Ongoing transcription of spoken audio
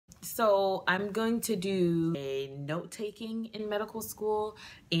So I'm going to do a note-taking in medical school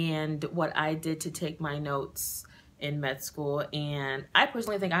and what I did to take my notes in med school. And I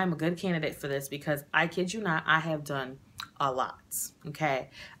personally think I'm a good candidate for this because I kid you not, I have done a lot, okay?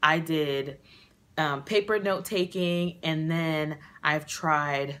 I did paper note-taking, and then I've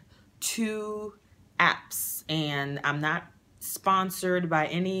tried 2 apps, and I'm not sponsored by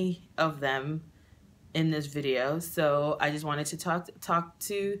any of them in this video, so I just wanted to talk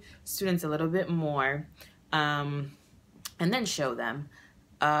to students a little bit more, and then show them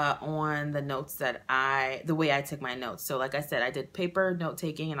on the notes that the way I took my notes. So like I said, I did paper note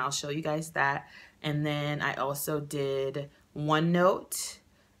taking, and I'll show you guys that. And then I also did OneNote.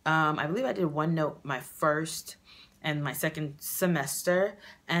 I believe I did OneNote my first and my second semester,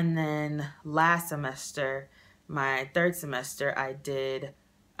 and then last semester, my third semester, I did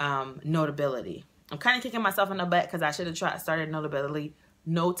Notability. I'm kind of kicking myself in the butt because I should have started Notability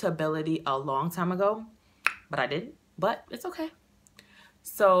a long time ago, but I didn't. But it's okay.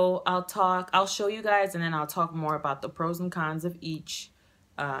 So I'll show you guys, and then I'll talk more about the pros and cons of each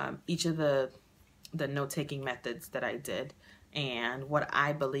of the note-taking methods that I did and what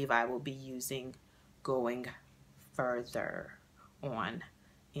I believe I will be using going further on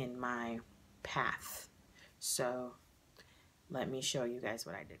in my path. So let me show you guys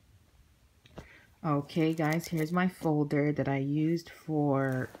what I did. Okay guys, here's my folder that I used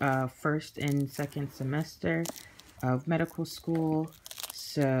for first and second semester of medical school.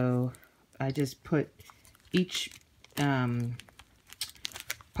 So I just put each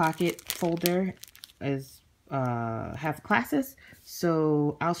pocket folder as have classes.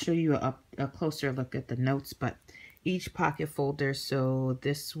 So I'll show you a closer look at the notes, but each pocket folder, so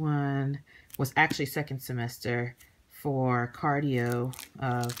this one was actually second semester for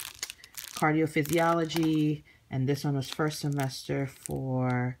cardiophysiology, and this one was first semester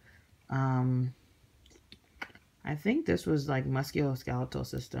for I think this was like musculoskeletal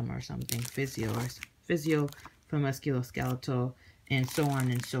system or something, physio for musculoskeletal, and so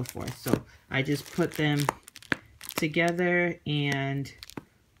on and so forth. So I just put them together and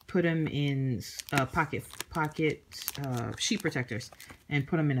put them in pocket sheet protectors and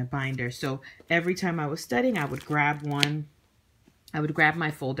put them in a binder. So every time I was studying, I would grab one. I would grab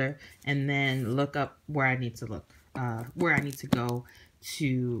my folder and then look up where I need to go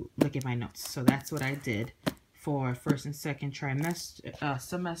to look at my notes. So that's what I did for first and second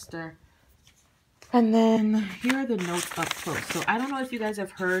semester. And then here are the notes up close. So I don't know if you guys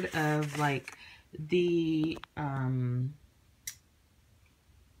have heard of like the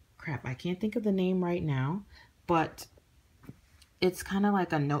crap, I can't think of the name right now, but it's kind of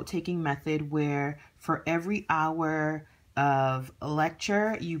like a note-taking method where for every hour of a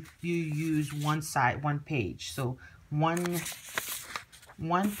lecture, you use one page. So one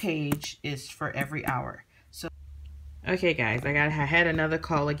page is for every hour. So okay guys, I had another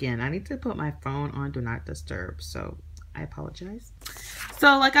call again. I need to put my phone on do not disturb, so I apologize.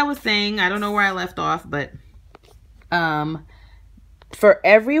 So like I was saying, I don't know where I left off, but for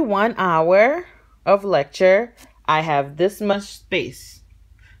every 1 hour of lecture, I have this much space.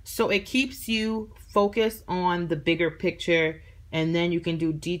 So it keeps you focused on the bigger picture, and then you can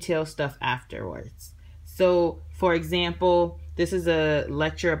do detailed stuff afterwards. So for example, this is a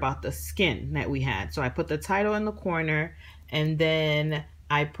lecture about the skin that we had. So I put the title in the corner, and then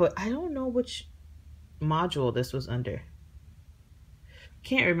I don't know which module this was under.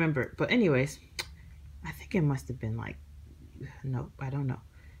 Can't remember. But anyways, I think it must have been like, nope, I don't know.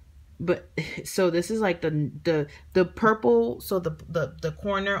 But so this is like the purple, so the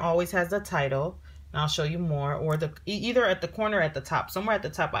corner always has the title, and I'll show you more, or either at the corner or at the top. Somewhere at the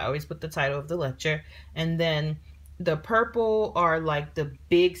top I always put the title of the lecture, and then the purple are like the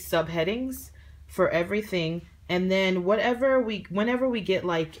big subheadings for everything. And then whenever we get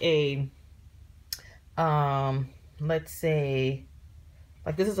like a let's say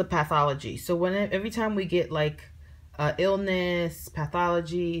like this is a pathology, so every time we get like illness,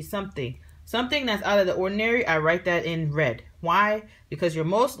 pathology, something that's out of the ordinary, I write that in red. Why? Because you're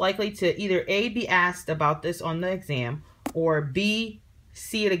most likely to either A, be asked about this on the exam, or B,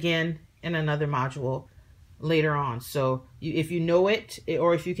 see it again in another module later on. So if you know it,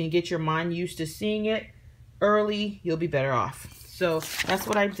 or if you can get your mind used to seeing it early, you'll be better off. So that's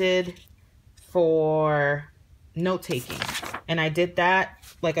what I did for note-taking. And I did that,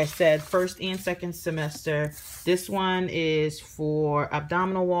 like I said, first and second semester. This one is for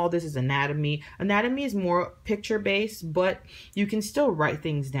abdominal wall. This is anatomy. Anatomy is more picture-based, but you can still write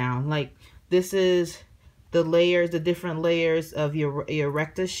things down. Like this is the layers, the different layers of your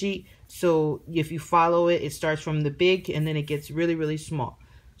rectus sheet. So if you follow it, it starts from the big and then it gets really, really small.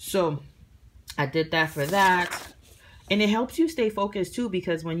 So I did that for that. And it helps you stay focused too,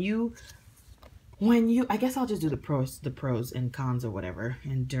 because when you, I guess I'll just do the pros and cons or whatever,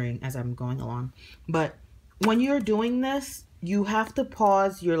 and as I'm going along. But when you're doing this, you have to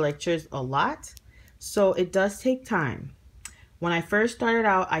pause your lectures a lot. So it does take time. When I first started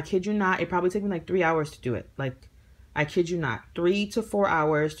out, I kid you not, it probably took me like 3 hours to do it. Like, I kid you not, 3 to 4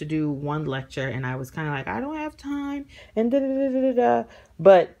 hours to do one lecture. And I was kind of like, I don't have time, and da-da-da-da-da-da.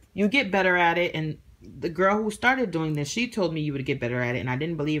 But you get better at it. And the girl who started doing this, she told me you would get better at it, and I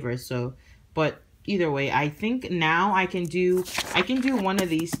didn't believe her. So, but either way, I think now I can do one of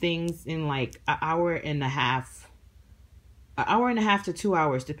these things in like an hour and a half to 2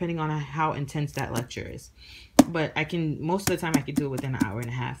 hours, depending on how intense that lecture is. But most of the time I can do it within an hour and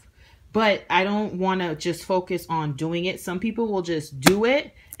a half. But I don't want to just focus on doing it. Some people will just do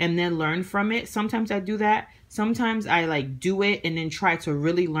it and then learn from it. Sometimes I do that. Sometimes I like do it and then try to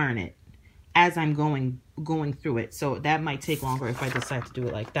really learn it as I'm going through it. So that might take longer if I decide to do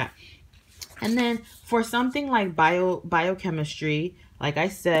it like that. And then for something like biochemistry, like I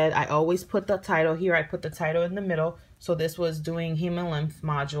said, I always put the title here. I put the title in the middle. So this was doing heme and lymph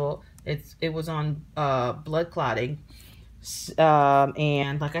module. It was on blood clotting.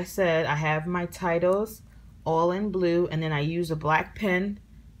 And like I said, I have my titles all in blue, and then I use a black pen.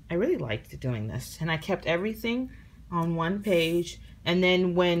 I really liked doing this, and I kept everything on one page. And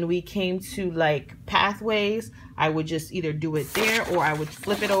then when we came to like pathways, I would just either do it there, or I would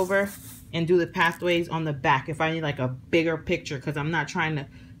flip it over and do the pathways on the back if I need like a bigger picture, because I'm not trying to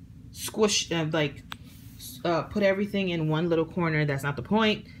squish put everything in one little corner. That's not the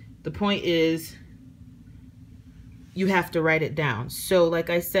point. The point is you have to write it down. So like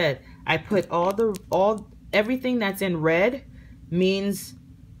I said, I put everything that's in red means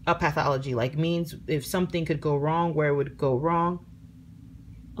a pathology, like means if something could go wrong, where it would go wrong.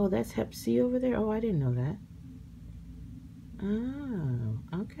 Oh, that's Hep C over there. Oh, I didn't know that. Oh,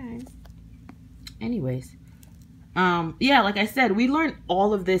 okay. Anyways, yeah, like I said, we learned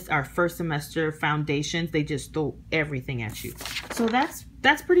all of this our first semester foundations. They just throw everything at you. So that's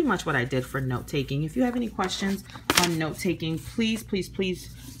pretty much what I did for note taking. If you have any questions on note taking, please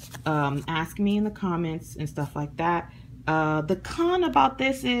ask me in the comments and stuff like that. The con about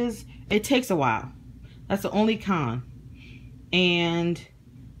this is it takes a while. That's the only con. And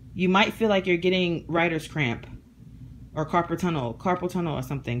you might feel like you're getting writer's cramp or carpal tunnel or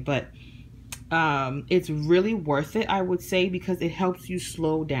something, but it's really worth it, I would say, because it helps you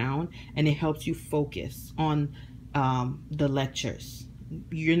slow down and it helps you focus on the lectures.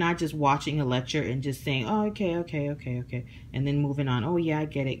 You're not just watching a lecture and just saying, oh, okay, and then moving on. Oh yeah, I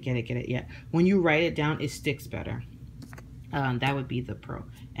get it. Yeah. When you write it down, it sticks better. That would be the pro.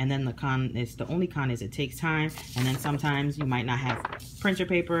 And then the only con is it takes time. And then sometimes you might not have printer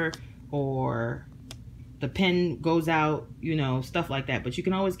paper, or the pen goes out, you know, stuff like that. But you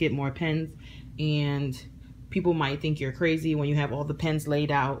can always get more pens, and people might think you're crazy when you have all the pens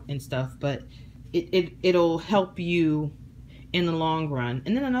laid out and stuff, but it'll help you in the long run.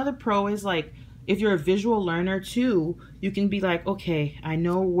 And then another pro is like, if you're a visual learner too, you can be like, okay, I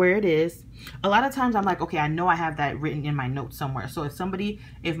know where it is. A lot of times I'm like, okay, I know I have that written in my notes somewhere. So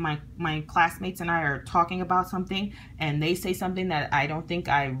if my classmates and I are talking about something and they say something that I don't think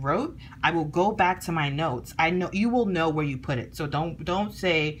I wrote, I will go back to my notes. I know you will know where you put it. So don't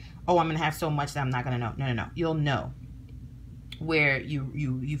say, oh, I'm gonna have so much that I'm not gonna know. No. You'll know where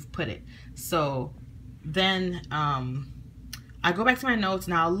you've put it. So then I go back to my notes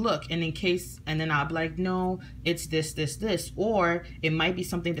and I'll look, and then I'll be like, no, it's this, or it might be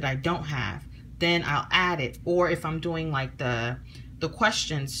something that I don't have. Then I'll add it. Or if I'm doing like the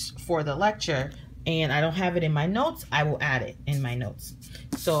questions for the lecture and I don't have it in my notes, I will add it in my notes.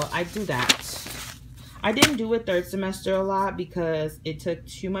 So I do that. I didn't do it third semester a lot because it took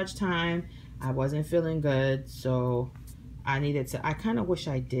too much time. I wasn't feeling good, so I kind of wish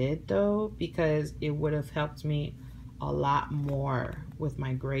I did though, because it would have helped me a lot more with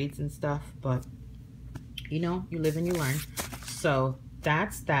my grades and stuff. But you know, you live and you learn. So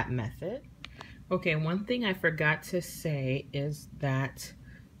that's that method. Okay, one thing I forgot to say is that,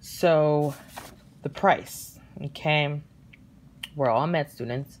 so the price, okay, we're all med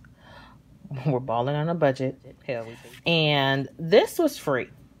students, we're balling on a budget, and this was free.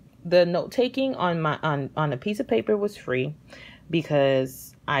 The note taking on a piece of paper was free,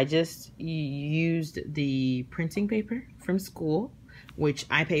 because I just used the printing paper from school, which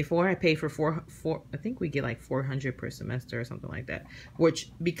I pay for. I pay for four. I think we get like 400 per semester or something like that.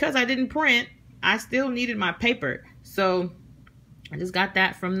 Which, because I didn't print, I still needed my paper, so I just got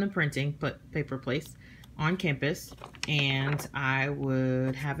that from the printing paper place on campus, and I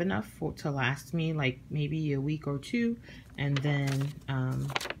would have enough to last me like maybe a week or two, and then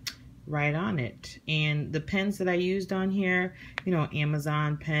write on it. And the pens that I used on here, you know,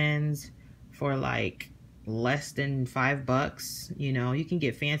 Amazon pens for like less than $5. You know, you can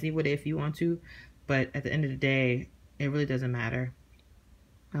get fancy with it if you want to, but at the end of the day, it really doesn't matter.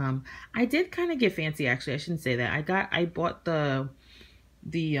 I did kind of get fancy, actually. I shouldn't say that. I bought the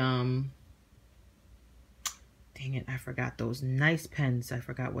dang it, I forgot those nice pens. I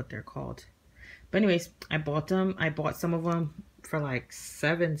forgot what they're called. But anyways, I bought them. I bought some of them for like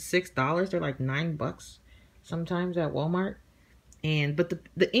 $6. They're like $9 sometimes at Walmart. But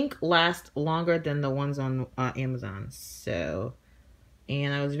the ink lasts longer than the ones on Amazon. So,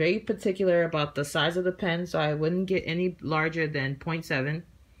 and I was very particular about the size of the pen, so I wouldn't get any larger than 0.7.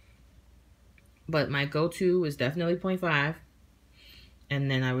 But my go-to is definitely 0.5. And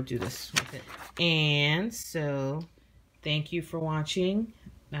then I would do this with it. And so, thank you for watching.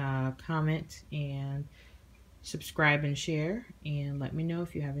 Comment and subscribe and share. And let me know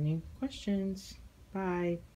if you have any questions. Bye.